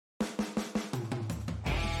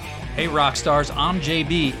Hey rock stars, I'm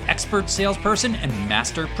JB, expert salesperson and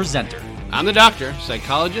master presenter. I'm the doctor,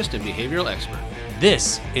 psychologist, and behavioral expert.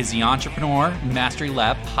 This is the Entrepreneur Mastery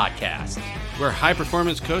Lab podcast. We're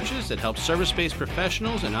high-performance coaches that help service-based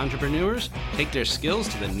professionals and entrepreneurs take their skills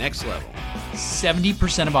to the next level.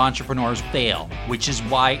 70% of entrepreneurs fail, which is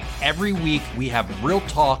why every week we have real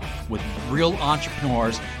talk with real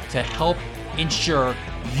entrepreneurs to help ensure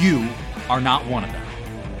you are not one of them.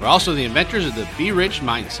 We're also the inventors of the Be Rich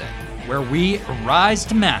mindset, where we rise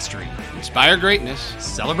to mastery, inspire greatness,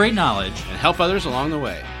 celebrate knowledge, and help others along the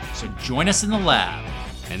way. So join us in the lab.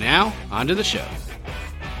 And now, on to the show.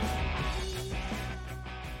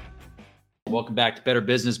 Welcome back to Better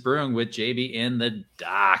Business Brewing with JB and the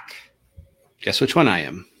Doc. Guess which one I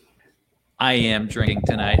am? I am drinking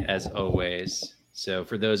tonight, as always. So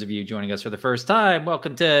for those of you joining us for the first time,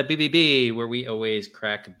 welcome to BBB, where we always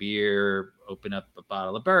crack a beer, open up a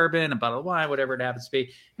bottle of bourbon, a bottle of wine, whatever it happens to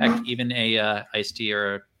be. Heck, even a iced tea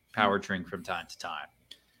or a power drink from time to time.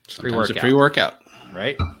 Sometimes a pre-workout.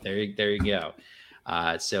 Right? There you go.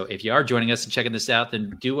 So if you are joining us and checking this out,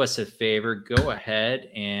 then do us a favor. Go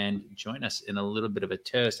ahead and join us in a little bit of a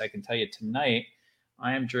toast. I can tell you tonight,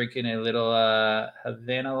 I am drinking a little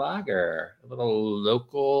Havana Lager, a little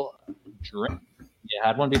local drink. You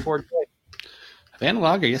had one before today? Havana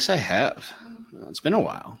Lager, yes, I have. It's been a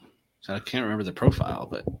while, so I can't remember the profile,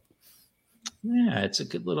 but yeah, it's a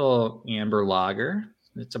good little amber lager.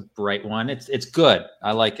 It's a bright one. It's good.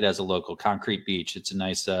 I like it as a local. Concrete Beach. It's a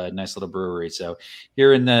nice little brewery. So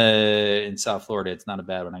here in South Florida, it's not a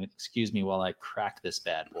bad one. Excuse me while I crack this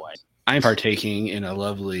bad boy. I'm partaking in a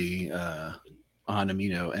lovely on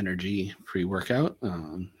amino energy pre-workout.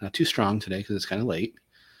 Not too strong today because it's kind of late.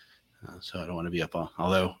 So I don't want to be up all.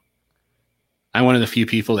 Although I'm one of the few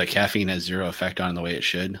people that caffeine has zero effect on the way it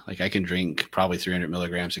should. Like I can drink probably 300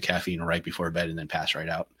 milligrams of caffeine right before bed and then pass right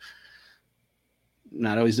out.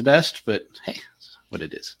 Not always the best, but hey, it's what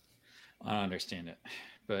it is. I understand it,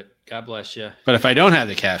 but God bless you. But if I don't have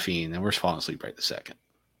the caffeine, then we're falling asleep right the second.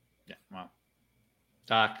 Yeah, well,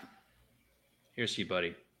 Doc, here's to you,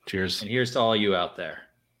 buddy. Cheers. And here's to all you out there.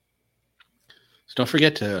 So don't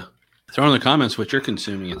forget to throw in the comments what you're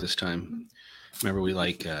consuming at this time. Remember, we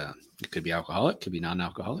like it could be alcoholic, could be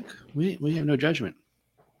non-alcoholic. We have no judgment.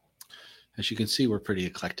 As you can see, we're pretty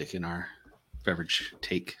eclectic in our beverage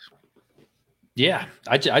take. Yeah,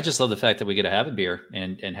 I just love the fact that we get to have a beer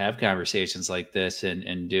and have conversations like this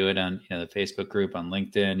and do it on the Facebook group, on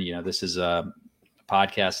LinkedIn. This is a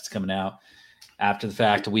podcast that's coming out after the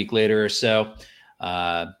fact, a week later or so.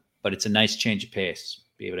 But it's a nice change of pace.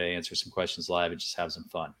 Be able to answer some questions live and just have some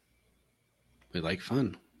fun. We like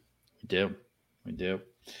fun. We do.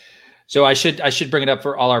 So I should bring it up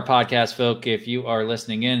for all our podcast folk. If you are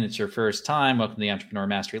listening in, it's your first time. Welcome to the Entrepreneur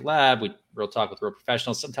Mastery Lab. We real talk with real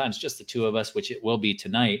professionals. Sometimes just the two of us, which it will be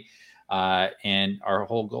tonight. And our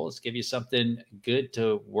whole goal is to give you something good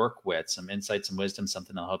to work with, some insights and wisdom,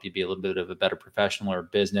 something that'll help you be a little bit of a better professional or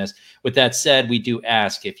business. With that said, we do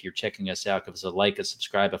ask if you're checking us out, give us a like, a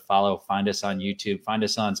subscribe, a follow, find us on YouTube, find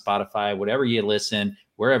us on Spotify, whatever you listen,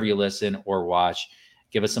 wherever you listen or watch,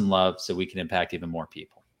 give us some love so we can impact even more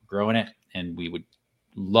people. We're growing it, and we would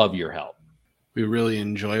love your help. We really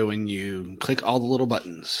enjoy when you click all the little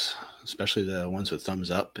buttons, especially the ones with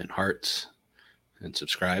thumbs up and hearts and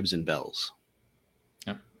subscribes and bells.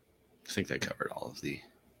 Yep. I think that covered all of the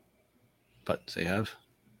buttons they have.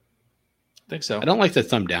 I think so. I don't like the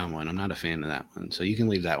thumb down one. I'm not a fan of that one. So you can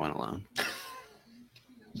leave that one alone.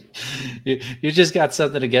 You just got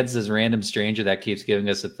something against this random stranger that keeps giving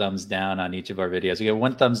us a thumbs down on each of our videos. We get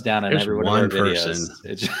one thumbs down on every one of our videos.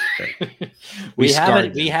 We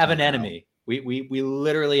have an enemy. We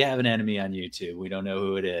literally have an enemy on YouTube. We don't know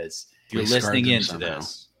who it is. If you're listening into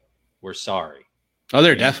this, we're sorry. Oh,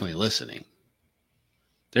 they're definitely listening.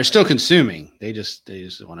 They're still consuming. They just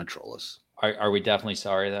want to troll us. Are we definitely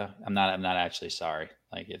sorry though? I'm not actually sorry.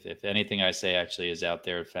 Like if anything I say actually is out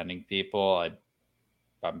there offending people,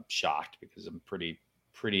 I'm shocked because I'm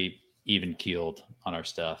pretty even keeled on our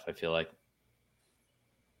stuff. I feel like.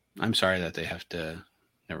 I'm sorry that they have to.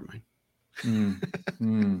 Never mind.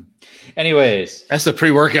 Anyways, that's the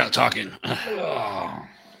pre-workout talking.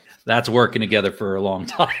 That's working together for a long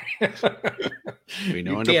time. We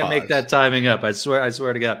know you can't make that timing up. I swear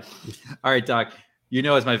to God. All right, Doc.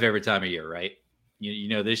 It's my favorite time of year, right?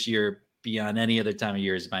 This year beyond any other time of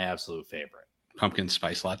year is my absolute favorite. Pumpkin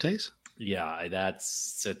spice lattes. Yeah,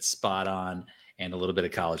 it's spot on, and a little bit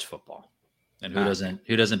of college football. And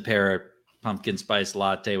who doesn't pair a pumpkin spice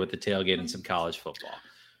latte with the tailgate and some college football?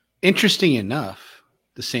 Interesting enough,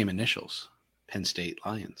 the same initials, Penn State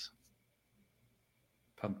Lions.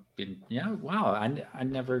 Pumpkin. Yeah. Wow. I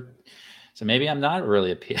never. So maybe I'm not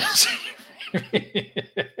really a PSG.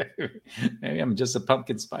 Maybe I'm just a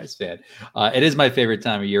pumpkin spice fan. It is my favorite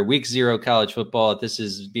time of year. Week 0 college football. This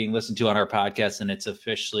is being listened to on our podcast, and it's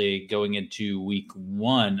officially going into week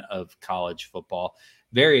 1 of college football.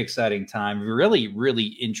 Very exciting time. Really, really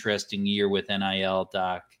interesting year with NIL,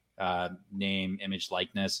 Doc. Name, image,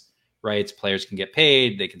 likeness rights. Players can get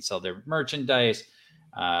paid. They can sell their merchandise.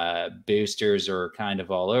 Boosters are kind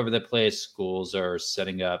of all over the place. Schools are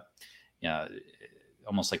setting up,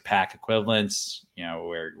 almost like pack equivalents,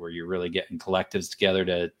 where you're really getting collectives together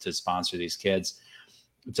to sponsor these kids.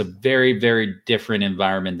 It's a very, very different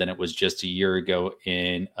environment than it was just a year ago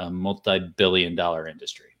in a multi-billion-dollar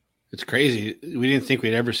industry. It's crazy. We didn't think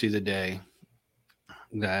we'd ever see the day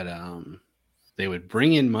that they would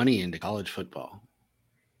bring in money into college football.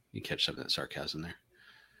 You catch some of that sarcasm there.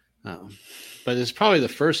 But it's probably the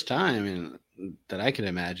first time that I can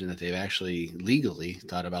imagine that they've actually legally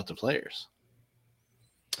thought about the players.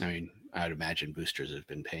 I mean, I would imagine boosters have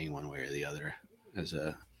been paying one way or the other. As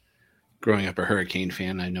growing up a Hurricane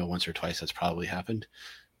fan, I know once or twice that's probably happened.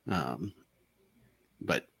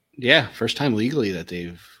 But yeah, first time legally that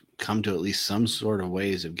they've come to at least some sort of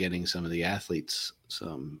ways of getting some of the athletes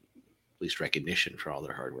some at least recognition for all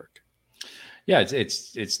their hard work. Yeah,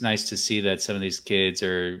 it's nice to see that some of these kids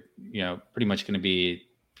are, pretty much going to be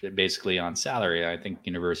basically on salary. I think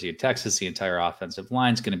University of Texas, the entire offensive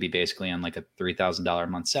line is going to be basically on like a $3,000 a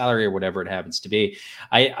month salary or whatever it happens to be.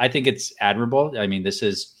 I think it's admirable. I mean,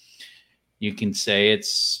 you can say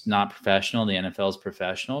it's not professional. The NFL is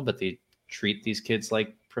professional, but they treat these kids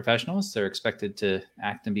like professionals. They're expected to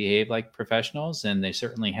act and behave like professionals, and they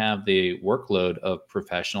certainly have the workload of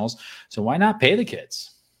professionals. So why not pay the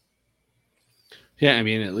kids? Yeah, I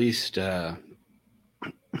mean, at least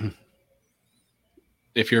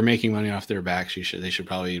if you're making money off their backs, they should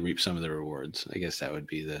probably reap some of the rewards. I guess that would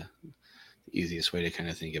be the easiest way to kind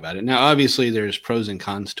of think about it. Now, obviously, there's pros and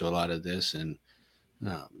cons to a lot of this, and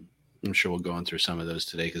I'm sure we'll go on through some of those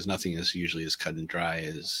today because nothing is usually as cut and dry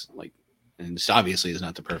as and this obviously is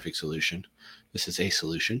not the perfect solution. This is a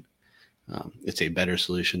solution. It's a better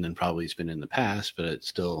solution than probably it's been in the past, but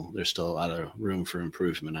there's still a lot of room for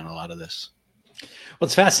improvement on a lot of this. Well,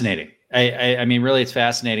 it's fascinating. I mean, really, it's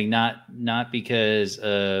fascinating, not because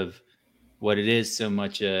of what it is so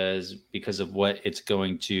much as because of what it's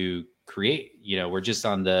going to create. We're just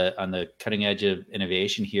on the cutting edge of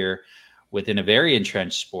innovation here within a very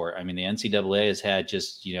entrenched sport. I mean, the NCAA has had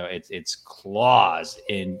just, its claws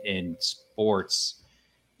in sports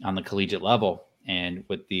on the collegiate level and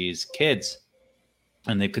with these kids.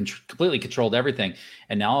 And they've completely controlled everything.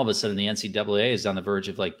 And now all of a sudden the NCAA is on the verge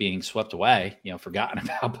of being swept away, forgotten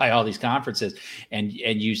about by all these conferences. And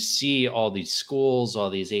you see all these schools, all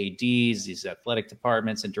these ADs, these athletic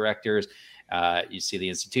departments and directors. You see the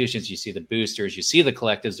institutions, you see the boosters, you see the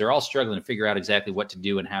collectives. They're all struggling to figure out exactly what to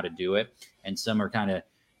do and how to do it. And some are kind of,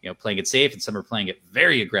 playing it safe, and some are playing it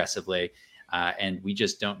very aggressively. And we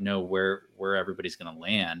just don't know where everybody's going to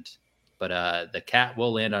land. But the cat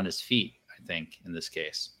will land on his feet, I think, in this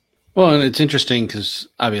case. Well, and it's interesting because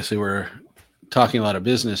obviously we're talking a lot of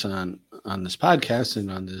business on this podcast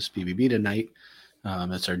and on this BBB tonight.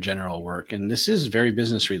 That's our general work. And this is very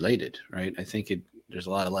business related, right? I think there's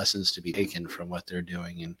a lot of lessons to be taken from what they're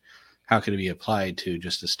doing and how can it be applied to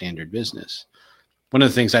just a standard business. One of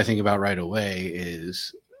the things I think about right away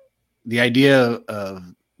is the idea of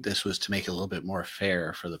this was to make it a little bit more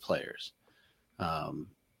fair for the players.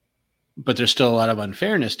 But there's still a lot of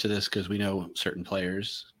unfairness to this because we know certain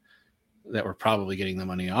players that were probably getting the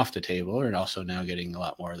money off the table are also now getting a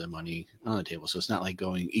lot more of the money on the table. So it's not like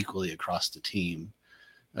going equally across the team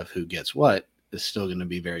of who gets what. It's still going to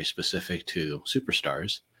be very specific to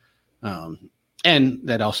superstars. And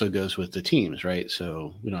that also goes with the teams, right?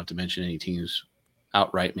 So we don't have to mention any teams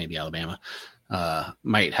outright. Maybe Alabama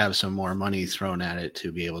might have some more money thrown at it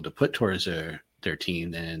to be able to put towards their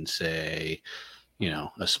team than, say,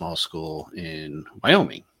 a small school in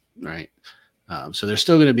Wyoming, right? So there's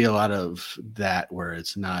still going to be a lot of that where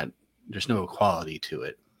there's no equality to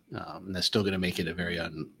it. And that's still going to make it a very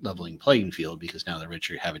unleveling playing field because now the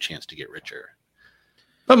richer have a chance to get richer.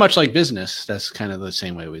 But much like business, that's kind of the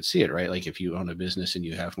same way we'd see it, right? Like if you own a business and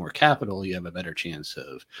you have more capital, you have a better chance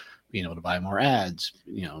of being able to buy more ads,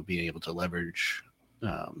 being able to leverage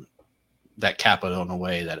that capital in a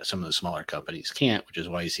way that some of the smaller companies can't, which is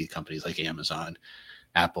why you see companies like Amazon,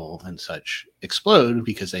 Apple, and such explode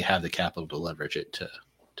because they have the capital to leverage it to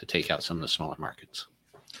take out some of the smaller markets.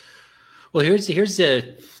 Well, here's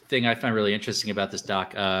the thing I find really interesting about this,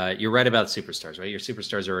 Doc. You're right about superstars, right? Your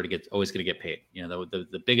superstars are always going to get paid. You know,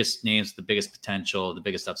 the biggest names, the biggest potential, the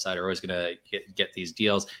biggest upside are always going to get these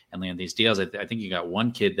deals and land these deals. I think you got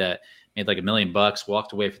one kid that made like $1 million,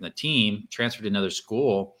 walked away from the team, transferred to another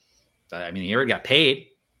school. I mean, he already got paid.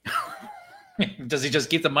 Does he just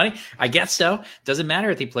keep the money? I guess so. Doesn't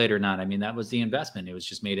matter if he played or not. I mean, that was the investment. It was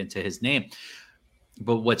just made into his name.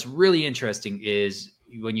 But what's really interesting is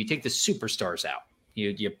when you take the superstars out,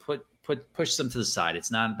 you push them to the side.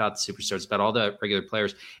 It's not about the superstars. It's about all the regular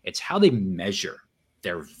players. It's how they measure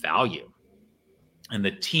their value and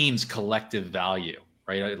the team's collective value,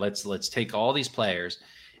 right? Let's take all these players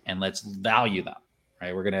and let's value them,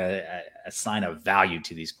 right? We're going to assign a value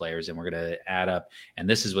to these players and we're going to add up. And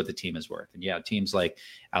this is what the team is worth. And yeah, teams like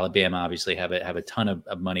Alabama obviously have a ton of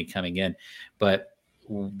money coming in, but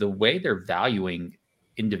the way they're valuing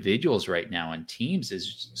individuals right now and teams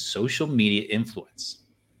is social media influence.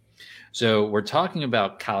 So we're talking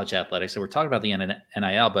about college athletics, so we're talking about the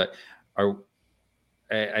NIL, but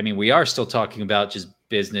we are still talking about just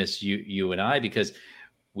business, you and I, because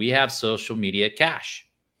we have social media cash,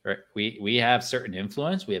 right? We have certain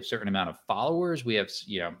influence, we have certain amount of followers, we have,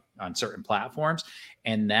 on certain platforms,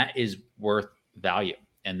 and that is worth value.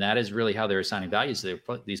 And that is really how they're assigning values to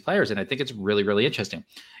these players. And I think it's really, really interesting.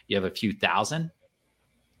 You have a few thousand.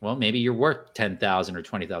 Well, maybe you're worth $10,000 or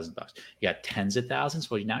 $20,000. You got tens of thousands.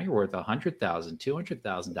 Well, now you're worth $100,000,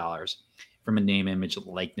 $200,000 from a name, image,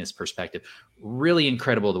 likeness perspective. Really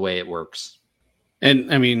incredible the way it works.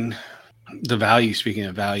 And I mean, the value, speaking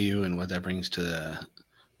of value and what that brings to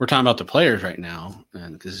we're talking about the players right now,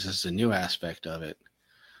 and because this is a new aspect of it.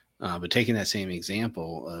 But taking that same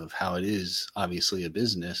example of how it is obviously a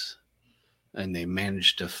business and they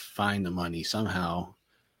managed to find the money somehow.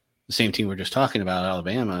 The same team we're just talking about,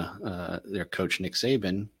 Alabama, their coach, Nick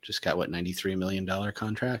Saban, just got $93 million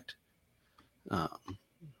contract.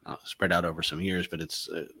 Spread out over some years, but it's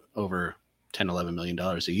over $10, $11 million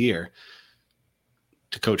a year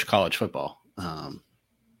to coach college football.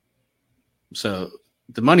 So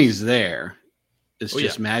the money's there. It's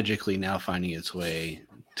just magically now finding its way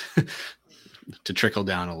to trickle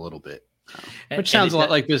down a little bit, which sounds a lot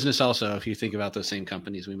like business also, if you think about those same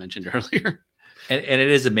companies we mentioned earlier. And it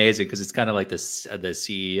is amazing because it's kind of like the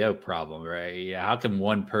CEO problem, right? Yeah, how can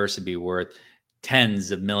one person be worth tens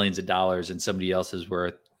of millions of dollars and somebody else is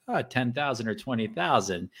worth 10,000 or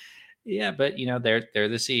 20,000? Yeah, but they're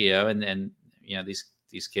the CEO, and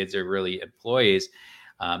these kids are really employees.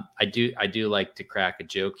 I do like to crack a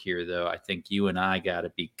joke here, though. I think you and I got to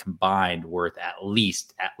be combined worth at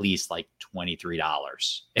least like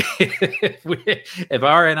 $23. If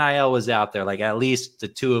our NIL was out there, like at least the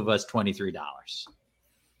two of us, $23.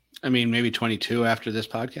 I mean, maybe 22 after this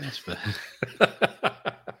podcast, but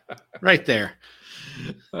right there.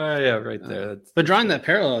 Oh yeah, right there. But drawing that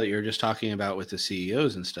parallel that you were just talking about with the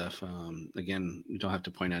CEOs and stuff. Again, you don't have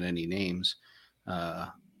to point out any names.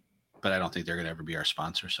 But I don't think they're going to ever be our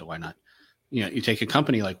sponsor. So why not? You take a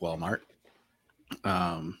company like Walmart,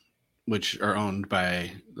 which are owned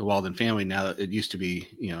by the Walden family. Now it used to be,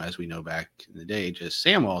 as we know back in the day, just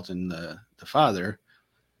Sam Walton, the father.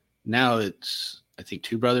 Now it's, I think,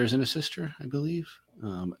 2 brothers and a sister, I believe.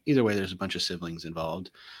 Either way, there's a bunch of siblings involved,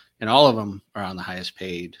 and all of them are on the highest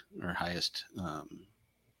paid or highest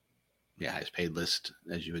paid list,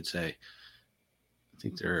 as you would say. I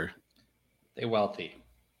think they're wealthy.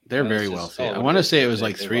 They're very wealthy. I want to say it was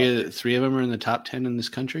like three of them are in the top 10 in this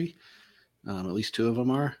country. At least 2 of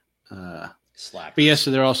them are. Slackers. But yes,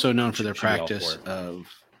 so they're also known for their practice of,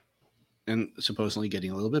 and supposedly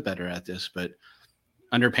getting a little bit better at this, but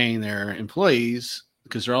underpaying their employees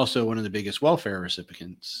because they're also one of the biggest welfare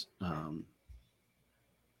recipients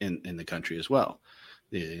in the country as well.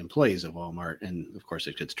 The employees of Walmart, and of course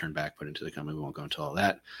it gets turned back, put into the company. We won't go into all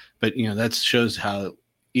that, but that shows how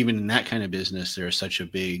even in that kind of business, there is such a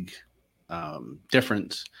big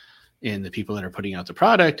difference in the people that are putting out the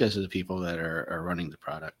product as the people that are running the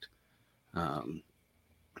product. Same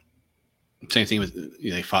thing with,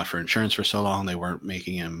 they fought for insurance for so long. They weren't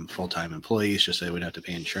making them full-time employees, just so they would have to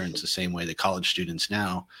pay insurance the same way the college students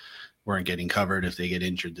now weren't getting covered if they get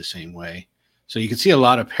injured the same way. So you can see a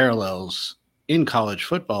lot of parallels in college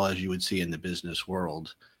football as you would see in the business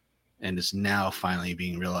world. And it's now finally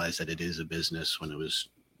being realized that it is a business when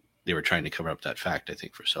they were trying to cover up that fact, I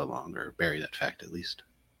think, for so long, or bury that fact at least.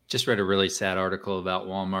 Just read a really sad article about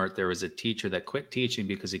Walmart. There was a teacher that quit teaching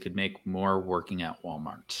because he could make more working at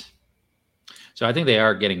Walmart. So I think they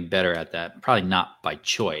are getting better at that. Probably not by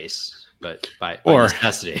choice, but by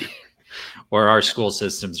necessity. Or our school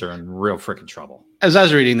systems are in real freaking trouble. As I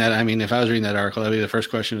was reading that, I mean, if I was reading that article, that'd be the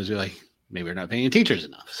first question would be like, maybe we're not paying teachers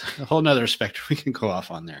enough. So a whole nother spectrum we can go off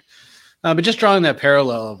on there. But just drawing that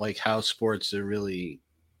parallel of like how sports are really,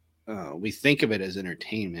 we think of it as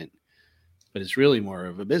entertainment, but it's really more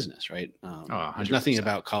of a business, right? There's nothing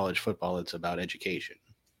about college football. It's about education.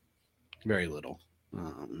 Very little.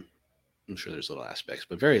 I'm sure there's little aspects,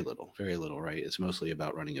 but very little, right? It's mostly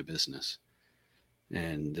about running a business.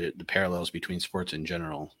 And the parallels between sports in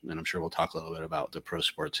general, and I'm sure we'll talk a little bit about the pro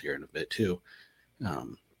sports here in a bit too.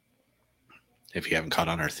 If you haven't caught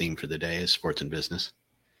on, our theme for the day is sports and business.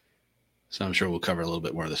 So I'm sure we'll cover a little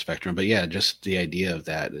bit more of the spectrum. But yeah, just the idea of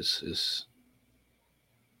that is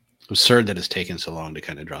absurd that it's taken so long to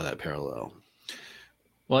kind of draw that parallel.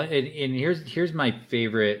 Well, and here's my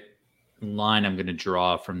favorite line I'm going to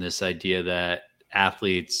draw from this idea that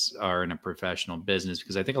athletes are in a professional business,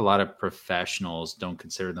 because I think a lot of professionals don't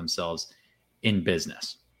consider themselves in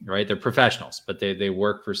business, right? They're professionals, but they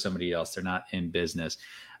work for somebody else. They're not in business.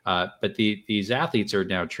 But these athletes are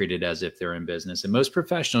now treated as if they're in business, and most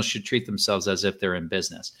professionals should treat themselves as if they're in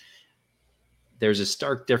business. There's a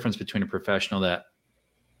stark difference between a professional that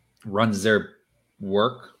runs their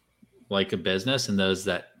work like a business and those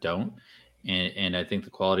that don't. And I think the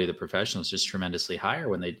quality of the professional is just tremendously higher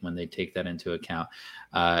when they take that into account.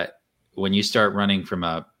 When you start running from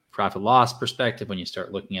a profit loss perspective, when you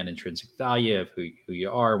start looking at intrinsic value of who you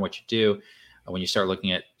are and what you do, when you start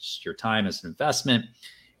looking at your time as an investment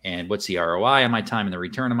and what's the ROI on my time and the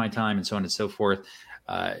return on my time and so on and so forth,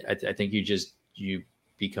 I think you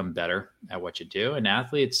become better at what you do. And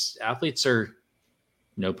athletes are,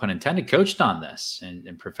 no pun intended, coached on this,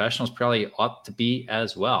 and professionals probably ought to be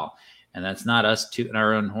as well. And that's not us tooting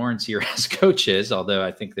our own horns here as coaches, although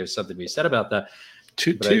I think there's something to be said about that.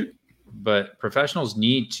 But professionals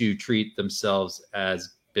need to treat themselves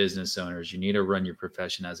as business owners. You need to run your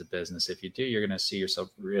profession as a business. If you do, you're going to see yourself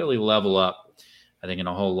really level up, I think, in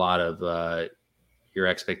a whole lot of your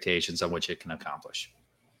expectations on what you can accomplish.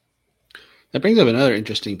 That brings up another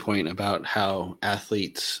interesting point about how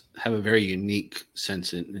athletes have a very unique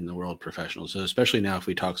sense in the world of professionals. So especially now, if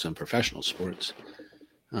we talk some professional sports,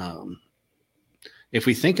 if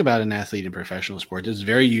we think about an athlete in professional sports, it's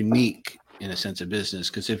very unique in a sense of business.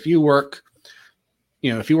 Because if you work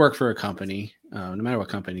for a company, no matter what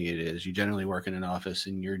company it is, you generally work in an office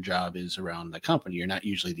and your job is around the company. You're not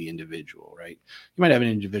usually the individual, right? You might have an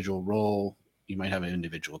individual role. You might have an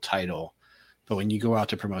individual title. But when you go out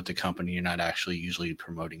to promote the company, you're not actually usually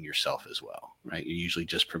promoting yourself as well, right? You're usually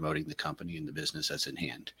just promoting the company and the business that's in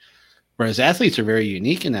hand. Whereas athletes are very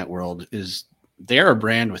unique in that world, is they're a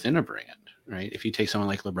brand within a brand, right? If you take someone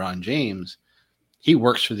like LeBron James, he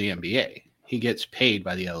works for the NBA. He gets paid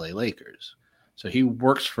by the LA Lakers. So he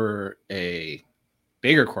works for a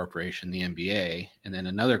bigger corporation, the NBA, and then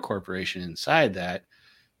another corporation inside that,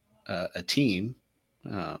 a team,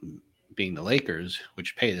 being the Lakers,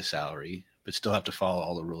 which pay the salary, but still have to follow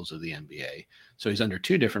all the rules of the NBA. So he's under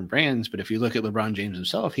two different brands. But if you look at LeBron James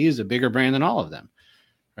himself, he is a bigger brand than all of them,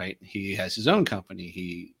 right? He has his own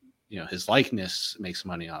company. His likeness makes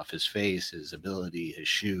money off his face, his ability, his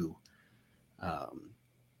shoe,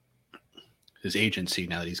 his agency,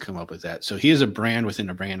 now that he's come up with that. So he is a brand within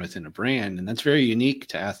a brand within a brand. And that's very unique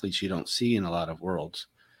to athletes you don't see in a lot of worlds.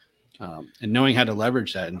 And knowing how to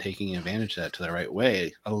leverage that and taking advantage of that to the right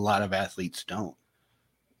way, a lot of athletes don't.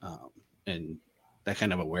 And that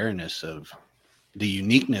kind of awareness of the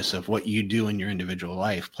uniqueness of what you do in your individual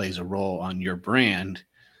life plays a role on your brand,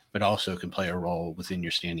 but also can play a role within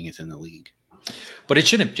your standing within the league. But it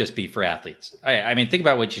shouldn't just be for athletes. I mean, think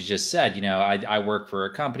about what you just said. I work for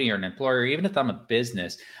a company or an employer. Even if I'm a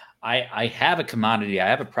business, I have a commodity. I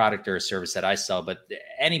have a product or a service that I sell, but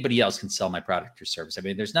anybody else can sell my product or service. I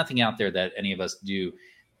mean, there's nothing out there that any of us do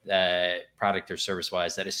product or service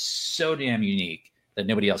wise that is so damn unique that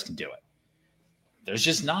nobody else can do it. There's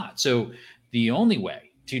just not. So the only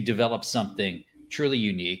way to develop something truly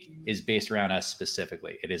unique is based around us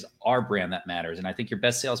specifically. It is our brand that matters. And I think your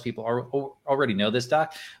best salespeople already know this,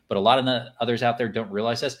 Doc, but a lot of the others out there don't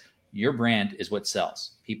realize this. Your brand is what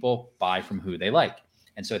sells. People buy from who they like.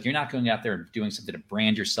 And so if you're not going out there and doing something to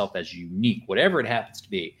brand yourself as unique, whatever it happens to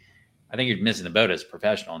be, I think you're missing the boat as a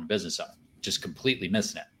professional and business owner, just completely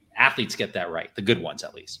missing it. Athletes get that right, the good ones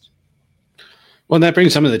at least. Well, and that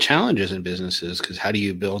brings some of the challenges in businesses, because how do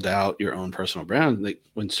you build out your own personal brand? Like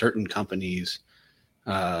when certain companies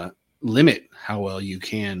limit how well you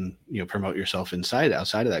can, promote yourself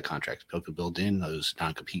outside of that contract. People build in those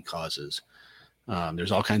non-compete clauses.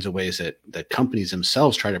 There's all kinds of ways that companies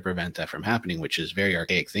themselves try to prevent that from happening, which is very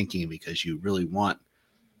archaic thinking, because you really want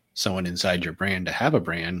someone inside your brand to have a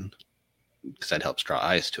brand, because that helps draw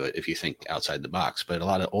eyes to it if you think outside the box. But a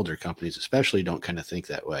lot of older companies especially don't kind of think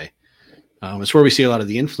that way. It's where we see a lot of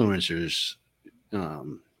the influencers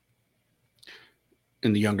in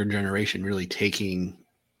the younger generation really taking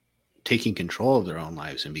control of their own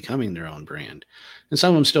lives and becoming their own brand. And some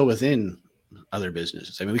of them still within other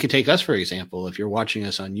businesses. I mean, we could take us, for example. If you're watching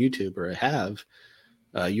us on YouTube or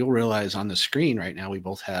you'll realize on the screen right now, we're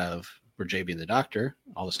JB and the Doctor.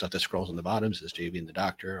 All the stuff that scrolls on the bottom says JB and the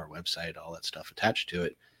Doctor, our website, all that stuff attached to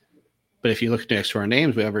it. But if you look next to our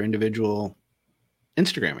names, we have our individual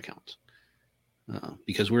Instagram accounts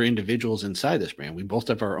because we're individuals inside this brand. We both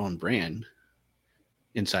have our own brand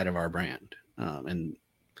inside of our brand. And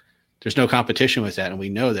there's no competition with that. And we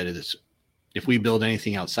know that if we build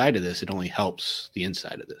anything outside of this, it only helps the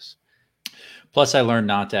inside of this. Plus, I learned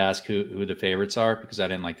not to ask who the favorites are because I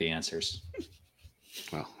didn't like the answers.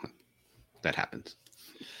 Well, that happens.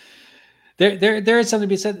 There is something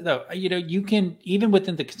to be said though. You can, even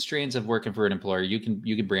within the constraints of working for an employer, you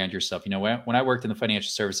can brand yourself. When I worked in the financial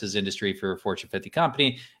services industry for a Fortune 50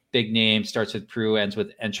 company, big name, starts with Prue, ends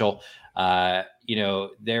with Enschel.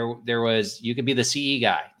 There was, you could be the CE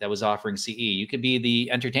guy that was offering CE. You could be the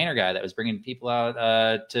entertainer guy that was bringing people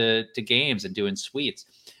out to games and doing suites.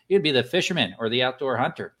 You could be the fisherman or the outdoor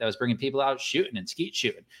hunter that was bringing people out shooting and skeet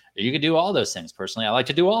shooting. You could do all those things. Personally, I like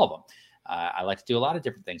to do all of them. I like to do a lot of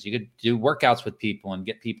different things. You could do workouts with people and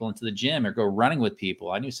get people into the gym or go running with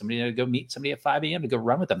people. I knew somebody to go meet somebody at 5 a.m. to go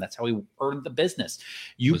run with them. That's how we earned the business.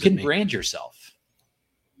 You can brand yourself.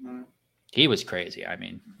 He was crazy. I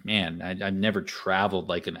mean, man, I've never traveled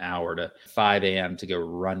like an hour to 5 a.m. to go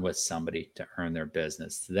run with somebody to earn their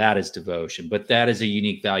business. That is devotion, but that is a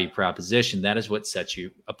unique value proposition. That is what sets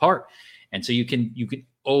you apart. And so you can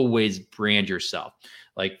always brand yourself.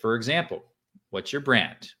 Like, for example, what's your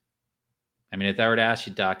brand? I mean, if I were to ask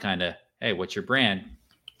you, Doc, kind of, hey, what's your brand?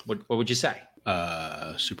 What would you say?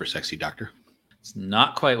 Super sexy doctor. It's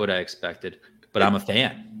not quite what I expected, but I'm a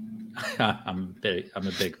fan. I'm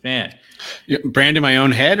a big fan. Brand in my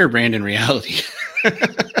own head or brand in reality?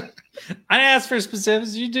 I asked for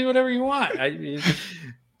specifics. You do whatever you want.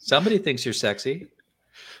 Somebody thinks you're sexy.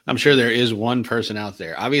 I'm sure there is one person out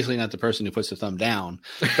there. Obviously not the person who puts the thumb down,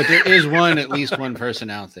 but there is at least one person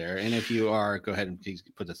out there. And if you are, go ahead and please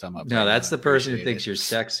put the thumb up. No, that's the person who thinks you're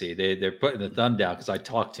sexy. They're putting the thumb down because I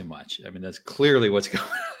talk too much. I mean, that's clearly what's going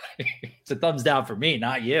on. It's a thumbs down for me,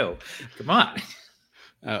 not you. Come on.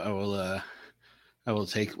 I will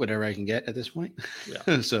take whatever I can get at this point.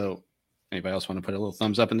 Yeah. So anybody else want to put a little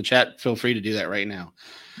thumbs up in the chat? Feel free to do that right now.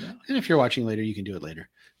 Yeah. And if you're watching later, you can do it later.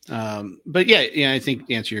 But yeah, I think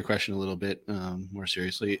to answer your question a little bit more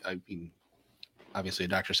seriously, I mean, obviously a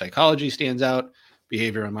doctor of psychology stands out,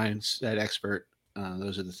 behavioral and mindset expert.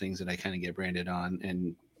 Those are the things that I kind of get branded on,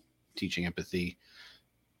 and teaching empathy.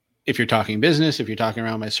 If you're talking business, if you're talking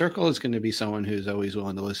around my circle, it's going to be someone who's always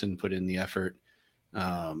willing to listen, put in the effort,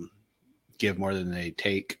 give more than they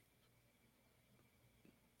take.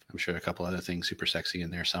 I'm sure a couple other things super sexy in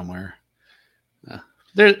there somewhere.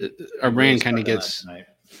 Our brain kind of gets.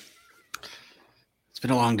 It's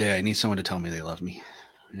been a long day. I need someone to tell me they love me.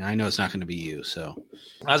 And I know it's not going to be you. So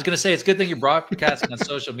I was going to say, it's a good thing you're broadcasting on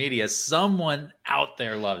social media. Someone out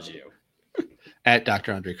there loves you. At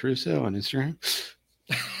Dr. Andre Caruso on Instagram.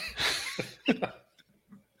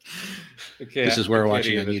 Okay, this is where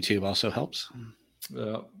watching on YouTube also helps.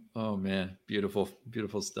 Oh man, beautiful,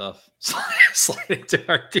 beautiful stuff. Sliding to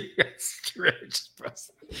our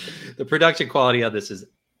the production quality of this is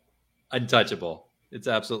untouchable. It's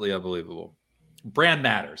absolutely unbelievable. Brand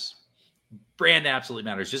matters. Brand absolutely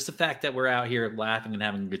matters. Just the fact that we're out here laughing and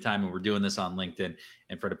having a good time, and we're doing this on LinkedIn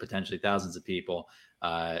in front of potentially thousands of people.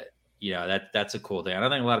 That's a cool thing. I don't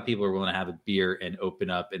think a lot of people are willing to have a beer and open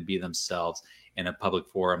up and be themselves in a public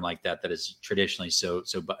forum like that is traditionally so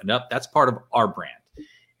buttoned up. That's part of our brand.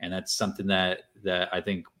 And that's something that I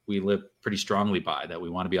think we live pretty strongly by, that we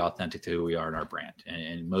want to be authentic to who we are in our brand.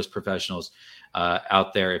 And most professionals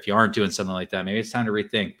out there, if you aren't doing something like that, maybe it's time to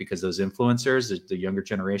rethink, because those influencers, the younger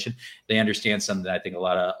generation, they understand something that I think a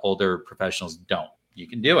lot of older professionals don't. You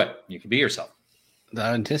can do it. You can be yourself.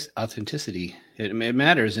 The authenticity, it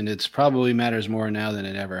matters. And it's probably matters more now than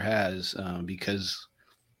it ever has, because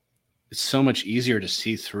it's so much easier to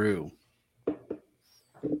see through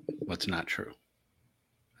what's not true.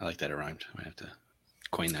 I like that it rhymed. I have to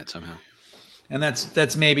coin that somehow. And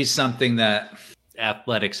that's maybe something that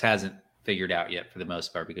athletics hasn't figured out yet for the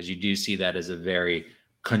most part, because you do see that as a very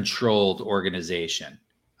controlled organization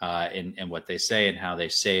in what they say and how they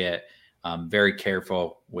say it. Very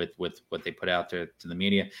careful with what they put out there to the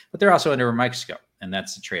media, but they're also under a microscope, and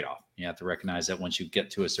that's the trade-off. You have to recognize that once you get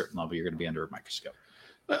to a certain level, you're going to be under a microscope.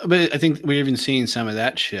 But I think we're even seeing some of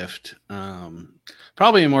that shift,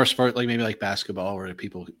 probably in more sport, like maybe like basketball, where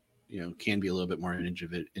people, can be a little bit more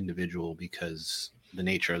individual because the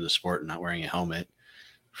nature of the sport and not wearing a helmet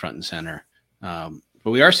front and center.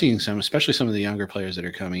 But we are seeing especially some of the younger players that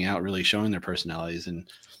are coming out, really showing their personalities. And,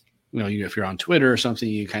 if you're on Twitter or something,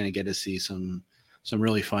 you kind of get to see some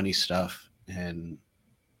really funny stuff. And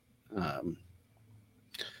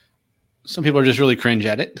some people are just really cringe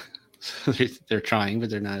at it. They're trying, but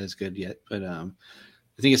they're not as good yet. But I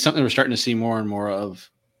think it's something we're starting to see more and more of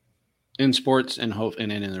in sports and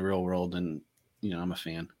in the real world. And, I'm a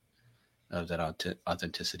fan of that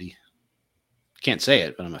authenticity. Can't say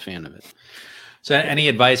it, but I'm a fan of it. So any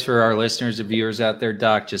advice for our listeners and viewers out there,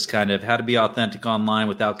 Doc, just kind of how to be authentic online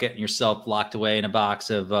without getting yourself locked away in a box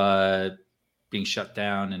of being shut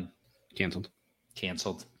down and canceled.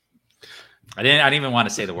 I didn't even want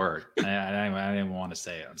to say the word. I didn't even want to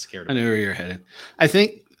say it. I'm scared of I knew where you're headed. I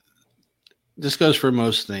think this goes for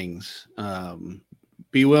most things.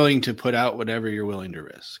 Be willing to put out whatever you're willing to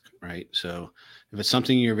risk, right? So if it's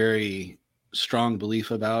something you're very strong belief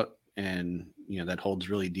about and, that holds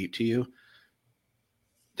really deep to you,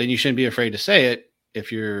 then you shouldn't be afraid to say it if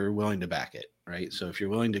you're willing to back it, right? So if you're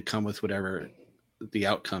willing to come with whatever the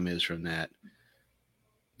outcome is from that,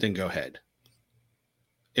 then go ahead.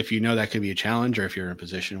 If that could be a challenge, or if you're in a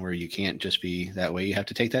position where you can't just be that way, you have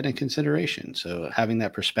to take that in consideration. So having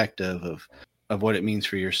that perspective of what it means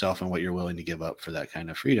for yourself and what you're willing to give up for that kind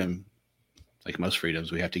of freedom, like most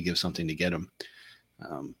freedoms, we have to give something to get them.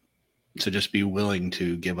 So just be willing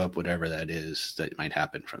to give up whatever that is that might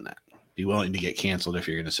happen from that. Be willing to get canceled if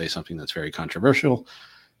you're going to say something that's very controversial.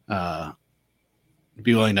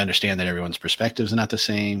 Be willing to understand that everyone's perspective is not the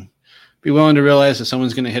same. Be willing to realize that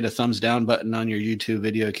someone's going to hit a thumbs down button on your YouTube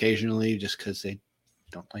video occasionally just because they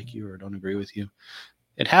don't like you or don't agree with you.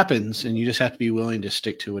 It happens, and you just have to be willing to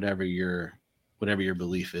stick to whatever your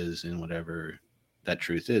belief is and whatever that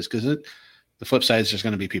truth is, because the flip side is there's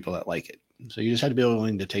going to be people that like it. So you just have to be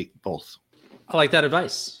willing to take both. I like that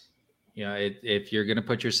advice. If you're going to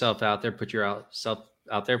put yourself out there, put yourself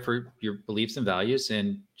out there for your beliefs and values,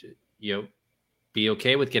 and be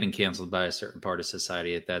okay with getting canceled by a certain part of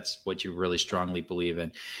society if that's what you really strongly believe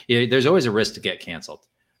in. There's always a risk to get canceled.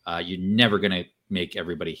 You're never going to make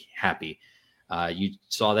everybody happy. You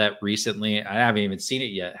saw that recently. I haven't even seen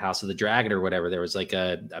it yet. House of the Dragon or whatever. There was like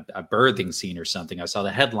a birthing scene or something. I saw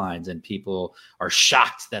the headlines and people are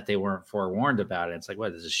shocked that they weren't forewarned about it. It's like,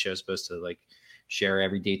 what is this show supposed to share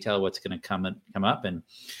every detail of what's going to come up? And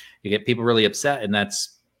you get people really upset, and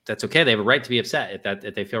that's okay. They have a right to be upset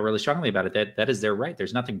if they feel really strongly about it. That is their right.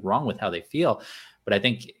 There's nothing wrong with how they feel. But I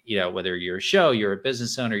think, whether you're a show, you're a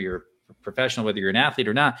business owner, you're a professional, whether you're an athlete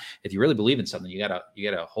or not, if you really believe in something, you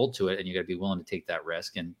gotta hold to it, and you gotta be willing to take that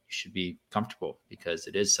risk, and you should be comfortable because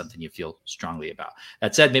it is something you feel strongly about.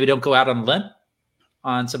 That said, maybe don't go out on a limb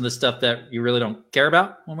on some of the stuff that you really don't care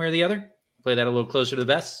about one way or the other. Play that a little closer to the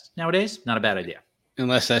vest nowadays. Not a bad idea.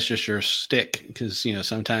 Unless that's just your stick, because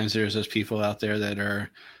sometimes there's those people out there that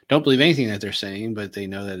don't believe anything that they're saying, but they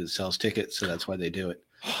know that it sells tickets, so that's why they do it.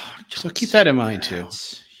 So keep that in mind too.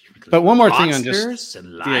 But one more thing on just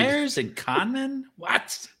and liars and conmen.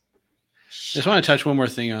 What? Just want to touch one more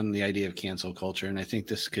thing on the idea of cancel culture, and I think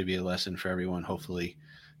this could be a lesson for everyone. Hopefully,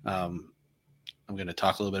 I'm going to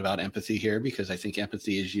talk a little bit about empathy here because I think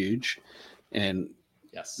empathy is huge, and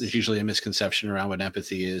yes, there's usually a misconception around what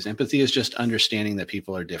empathy is. Empathy is just understanding that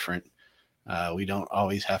people are different. We don't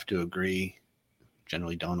always have to agree.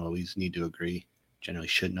 Generally don't always need to agree. Generally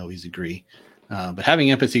shouldn't always agree. But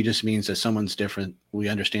having empathy just means that someone's different. We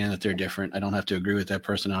understand that they're different. I don't have to agree with that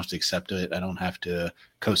person. I don't have to accept it. I don't have to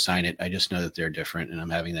co-sign it. I just know that they're different, and I'm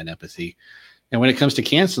having that empathy. And when it comes to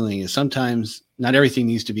canceling, sometimes not everything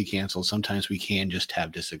needs to be canceled. Sometimes we can just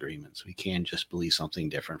have disagreements. We can just believe something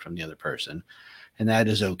different from the other person. And that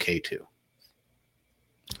is okay too.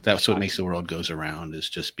 That's what makes the world goes around, is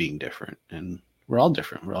just being different. And we're all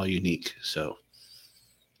different. We're all unique. So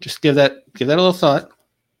just give that a little thought.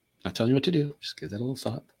 Not telling you what to do. Just give that a little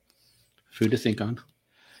thought. Food to think on.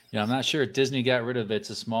 I'm not sure if Disney got rid of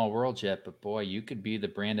It's a Small World yet, but boy, you could be the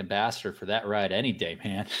brand ambassador for that ride any day,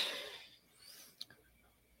 man.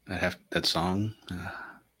 I have that song.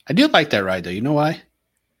 I do like that ride though. You know why?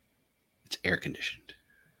 It's air conditioned.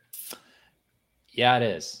 Yeah, it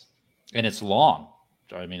is. And it's long.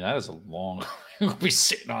 I mean, that is a long, you'll be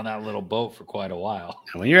sitting on that little boat for quite a while.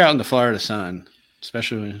 And when you're out in the Florida sun,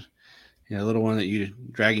 especially when a little one that you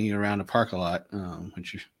dragging you around the park a lot,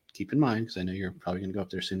 which you keep in mind, because I know you're probably going to go up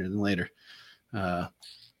there sooner than later.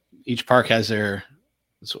 Each park has their,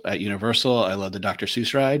 so at Universal, I love the Dr.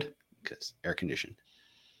 Seuss ride because air conditioned.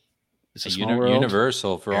 It's a small world.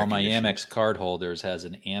 Universal, for all my Amex card holders, has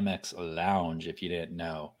an Amex lounge, if you didn't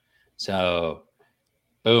know. So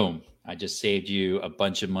Boom. I just saved you a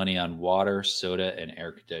bunch of money on water, soda, and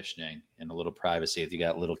air conditioning and a little privacy if you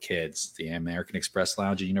got little kids. The American Express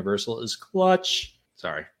Lounge at Universal is clutch.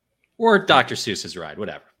 Sorry. Or Dr. Seuss's ride,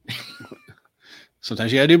 whatever.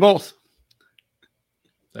 Sometimes you got to do both.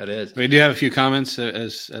 That is. We do have a few comments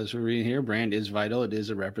as we're reading here. Brand is vital. It is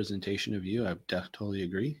a representation of you. I totally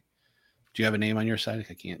agree. Do you have a name on your side?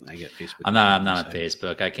 I get Facebook. I'm not on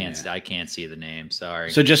Facebook. I can't see the name. Sorry.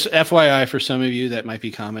 So just FYI for some of you that might be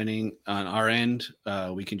commenting on our end,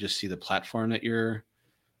 we can just see the platform that you're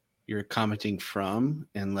commenting from,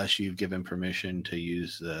 unless you've given permission to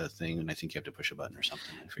use the thing, and I think you have to push a button or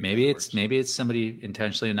something. Maybe it's somebody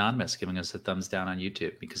intentionally anonymous giving us a thumbs down on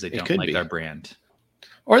YouTube because they don't like our brand.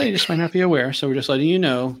 Or they just might not be aware. So we're just letting you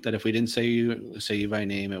know that if we didn't say you by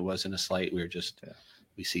name, it wasn't a slight.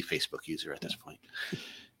 We see Facebook user at this point.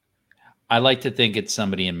 I like to think it's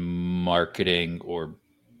somebody in marketing or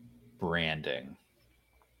branding.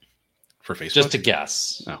 For Facebook? Just to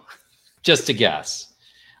guess. Oh. Just to guess.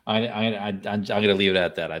 I'm going to leave it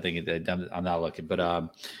at that. I think I'm not looking.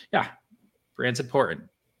 But yeah, brand's important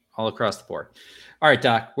all across the board. All right,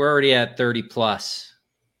 Doc, we're already at 30 plus.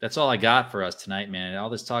 That's all I got for us tonight, man. All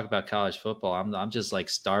this talk about college football, I'm just like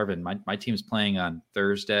starving. My team's playing on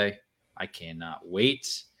Thursday. I cannot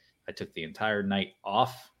wait. I took the entire night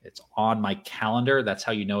off. It's on my calendar. That's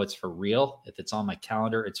how you know it's for real. If it's on my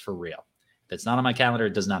calendar, it's for real. If it's not on my calendar,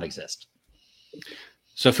 it does not exist.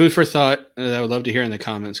 So food for thought, I would love to hear in the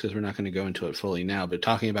comments because we're not going to go into it fully now, but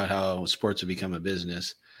talking about how sports have become a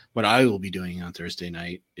business, what I will be doing on Thursday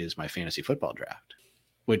night is my fantasy football draft,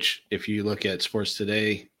 which if you look at sports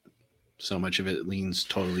today, so much of it leans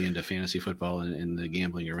totally into fantasy football and the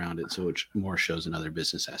gambling around it. So it more shows another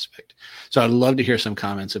business aspect. So I'd love to hear some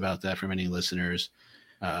comments about that from any listeners.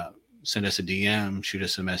 Send us a DM, shoot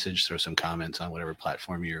us a message, throw some comments on whatever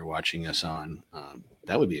platform you're watching us on.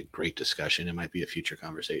 That would be a great discussion. It might be a future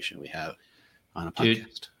conversation we have on a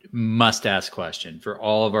podcast. Must ask question for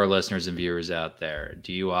all of our listeners and viewers out there.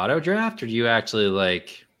 Do you auto draft or do you actually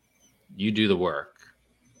you do the work?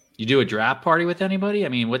 You do a draft party with anybody? I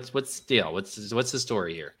mean, what's the deal? What's the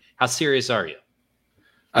story here? How serious are you?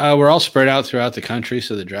 We're all spread out throughout the country,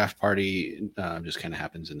 so the draft party just kind of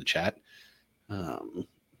happens in the chat.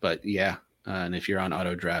 But yeah, and if you're on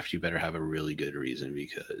auto draft, you better have a really good reason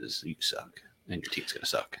because you suck and your team's gonna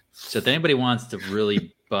suck. So if anybody wants to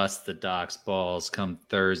really bust the Doc's balls come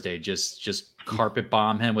Thursday, just carpet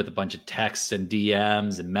bomb him with a bunch of texts and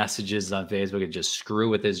DMs and messages on Facebook and just screw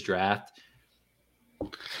with his draft.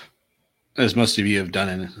 As most of you have done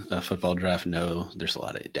in a football draft, know there's a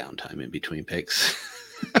lot of downtime in between picks.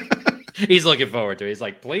 He's looking forward to it. He's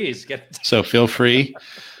like, please get it. So feel free.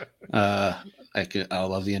 I'll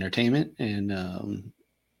love the entertainment. And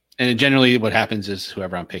generally what happens is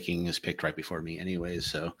whoever I'm picking is picked right before me anyways.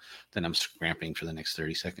 So then I'm scramping for the next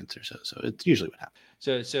 30 seconds or so. So it's usually what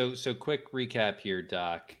happens. So quick recap here,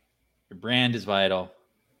 Doc. Your brand is vital.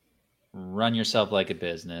 Run yourself like a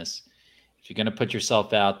business. If you're going to put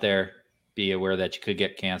yourself out there, be aware that you could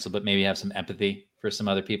get canceled, but maybe have some empathy for some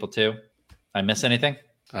other people too. I miss anything?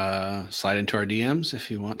 Slide into our DMs if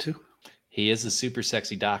you want to. He is a super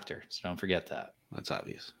sexy doctor, so don't forget that. That's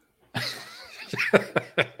obvious.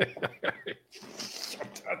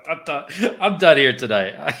 I'm done here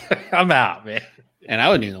tonight. I'm out, man. And I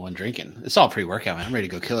wouldn't be the one drinking. It's all pre-workout, man. I'm ready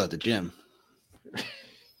to go kill it at the gym.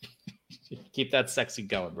 Keep that sexy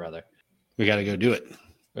going, brother. We got to go do it.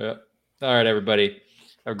 Yeah. All right, everybody.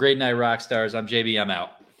 Have a great night, rock stars. I'm JB. I'm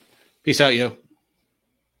out. Peace out, yo.